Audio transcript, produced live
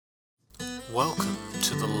Welcome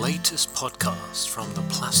to the latest podcast from the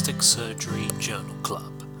Plastic Surgery Journal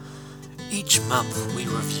Club. Each month we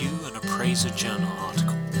review and appraise a journal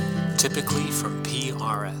article, typically from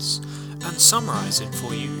PRS, and summarize it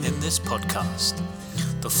for you in this podcast.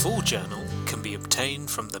 The full journal can be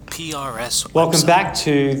obtained from the PRS website. Welcome back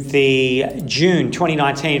to the June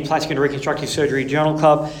 2019 Plastic and Reconstructive Surgery Journal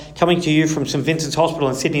Club, coming to you from St Vincent's Hospital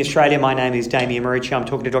in Sydney, Australia. My name is Damien Marici. I'm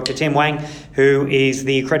talking to Dr. Tim Wang, who is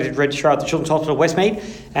the accredited registrar at the Children's Hospital Westmead,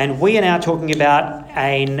 and we are now talking about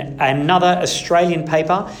another Australian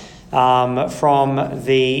paper from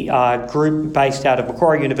the group based out of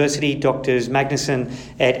Macquarie University, Drs. Magnuson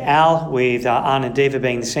et al., with Anand Deva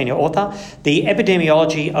being the senior author. The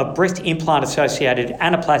epidemiology of breast implant-associated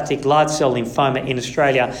anaplastic large cell lymphoma in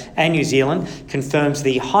Australia and New Zealand confirms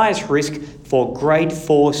the highest risk for grade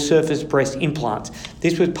 4 surface breast implants.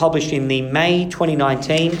 This was published in the May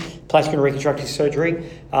 2019 Plastic and Reconstructive Surgery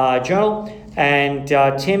Journal. And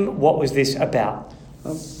Tim, what was this about?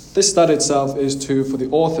 This study itself is for the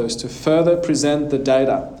authors to further present the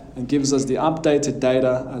data and gives us the updated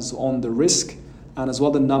data as on the risk and as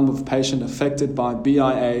well the number of patients affected by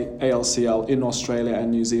BIA ALCL in Australia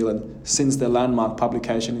and New Zealand since their landmark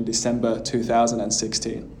publication in December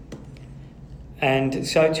 2016. And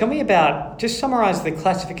so tell me about, just summarise the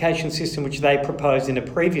classification system which they proposed in a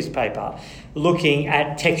previous paper looking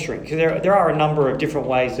at texturing, because there are a number of different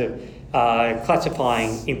ways of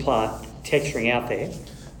classifying implant texturing out there.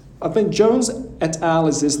 I think Jones et al.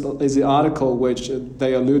 is the article which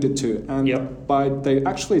they alluded to, and they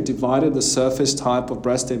actually divided the surface type of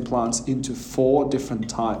breast implants into 4 different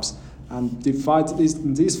types, and these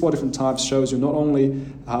 4 different types shows you not only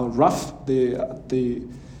how rough the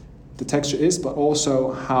texture is, but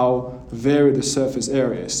also how varied the surface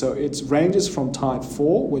area is. So it ranges from type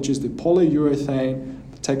 4, which is the polyurethane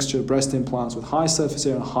texture breast implants with high surface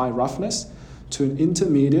area and high roughness, to an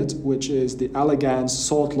intermediate, which is the Allergan's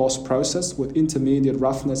salt loss process with intermediate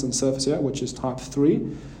roughness and surface area, which is type 3,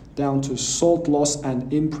 down to salt loss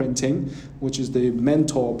and imprinting, which is the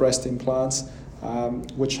Mentor breast implants,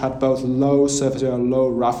 which had both low surface area and low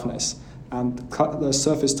roughness. And the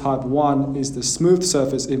surface type 1 is the smooth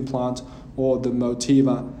surface implant, or the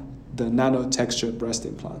Motiva, the nano-textured breast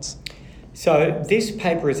implants. So this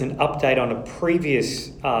paper is an update on a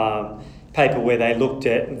previous paper where they looked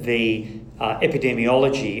at the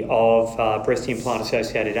epidemiology of breast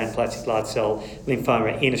implant-associated anaplastic large cell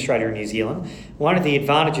lymphoma in Australia and New Zealand. One of the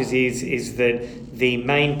advantages is that the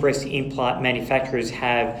main breast implant manufacturers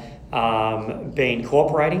have been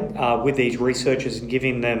cooperating with these researchers and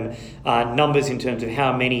giving them numbers in terms of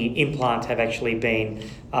how many implants have actually been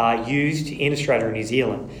used in Australia and New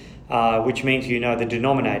Zealand, which means you know the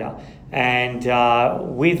denominator. And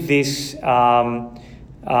with this,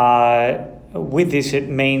 it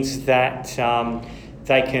means that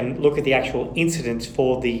they can look at the actual incidence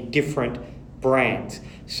for the different brands.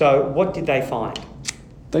 So what did they find?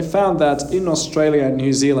 They found that in Australia and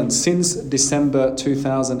New Zealand, since December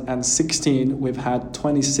 2016, we've had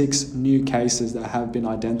 26 new cases that have been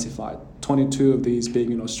identified, 22 of these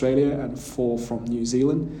being in Australia and 4 from New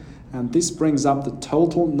Zealand. And this brings up the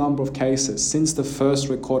total number of cases since the first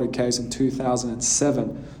recorded case in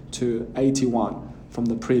 2007 to 81. From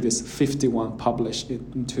the previous 51 published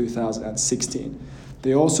in 2016.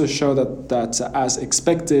 They also show that as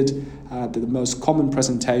expected, the most common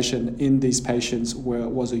presentation in these patients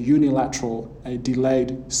was a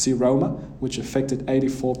delayed seroma, which affected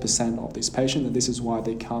 84% of these patients, and this is why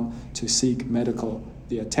they come to seek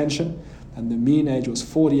the attention. And the mean age was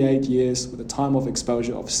 48 years with a time of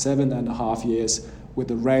exposure of 7.5 years, with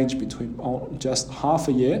a range between just half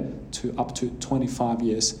a year to up to 25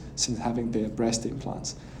 years since having their breast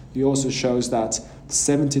implants. It also shows that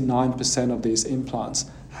 79% of these implants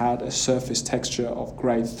had a surface texture of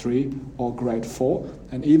grade 3 or grade 4,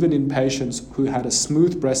 and even in patients who had a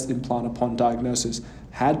smooth breast implant upon diagnosis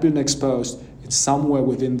had been exposed in somewhere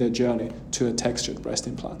within their journey to a textured breast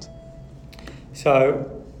implant.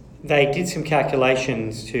 So they did some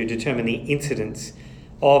calculations to determine the incidence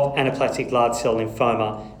of anaplastic large cell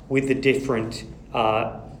lymphoma with the different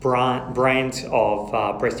brands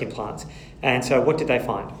of breast implants. And so what did they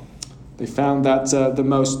find? They found that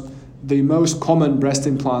the most common breast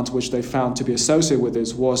implant which they found to be associated with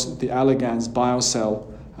this was the Allergan's BioCell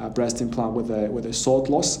breast implant with a salt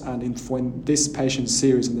loss. And in this patient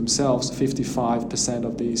series in themselves, 55%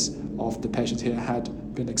 of the patients here had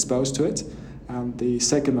been exposed to it. And the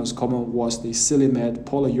second most common was the Silimed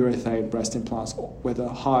polyurethane breast implants with a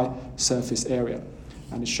high surface area.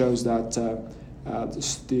 And it shows that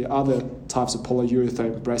the other types of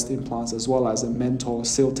polyurethane breast implants, as well as a Mentor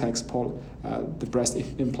Siltex the breast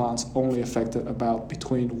implants, only affected about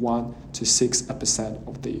between 1 to 6%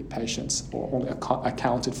 of the patients, or only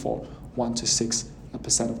accounted for 1 to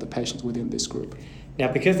 6% of the patients within this group. Now,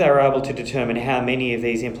 because they were able to determine how many of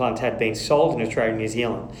these implants had been sold in Australia and New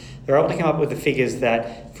Zealand, they were able to come up with the figures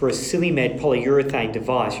that for a Cilimed polyurethane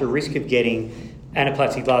device, your risk of getting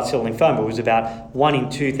anaplastic large cell lymphoma was about 1 in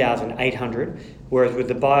 2,800, whereas with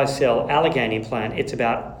the BioCell Allergan implant, it's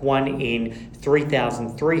about 1 in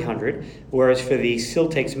 3,300, whereas for the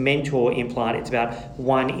Siltex Mentor implant, it's about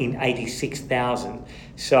 1 in 86,000.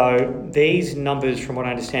 So these numbers, from what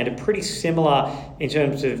I understand, are pretty similar in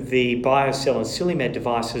terms of the BioCell and Cilimed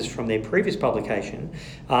devices from their previous publication,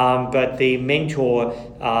 but the Mentor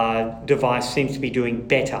device seems to be doing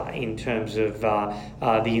better in terms of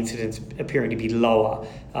the incidence appearing to be lower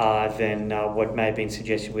than what may have been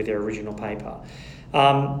suggested with their original paper.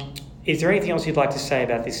 Is there anything else you'd like to say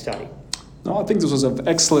about this study? No, I think this was an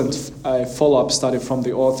excellent follow-up study from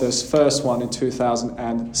the authors' first one in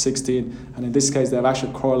 2016, and in this case they've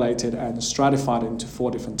actually correlated and stratified into 4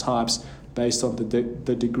 different types based on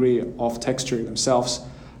the degree of texturing themselves.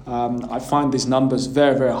 I find these numbers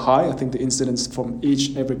very, very high. I think the incidence from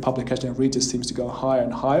every publication I read just seems to go higher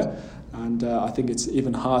and higher, and I think it's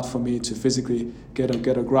even hard for me to physically get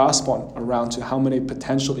a grasp around to how many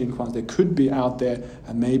potential implants there could be out there,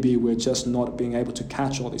 and maybe we're just not being able to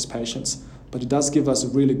catch all these patients. But it does give us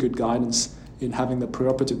really good guidance in having the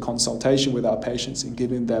preoperative consultation with our patients and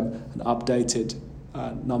giving them an updated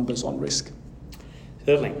numbers on risk.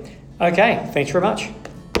 Certainly. Okay, thanks very much.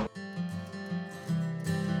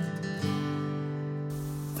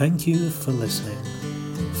 Thank you for listening.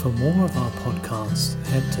 For more of our podcasts,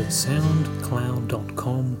 head to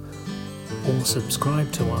soundcloud.com or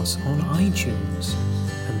subscribe to us on iTunes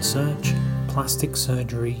and search Plastic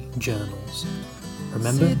Surgery Journals.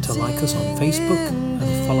 Remember to like us on Facebook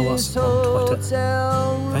and follow us on Twitter.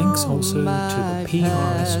 Thanks also to the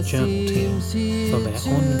PRS Journal team for their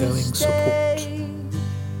ongoing support.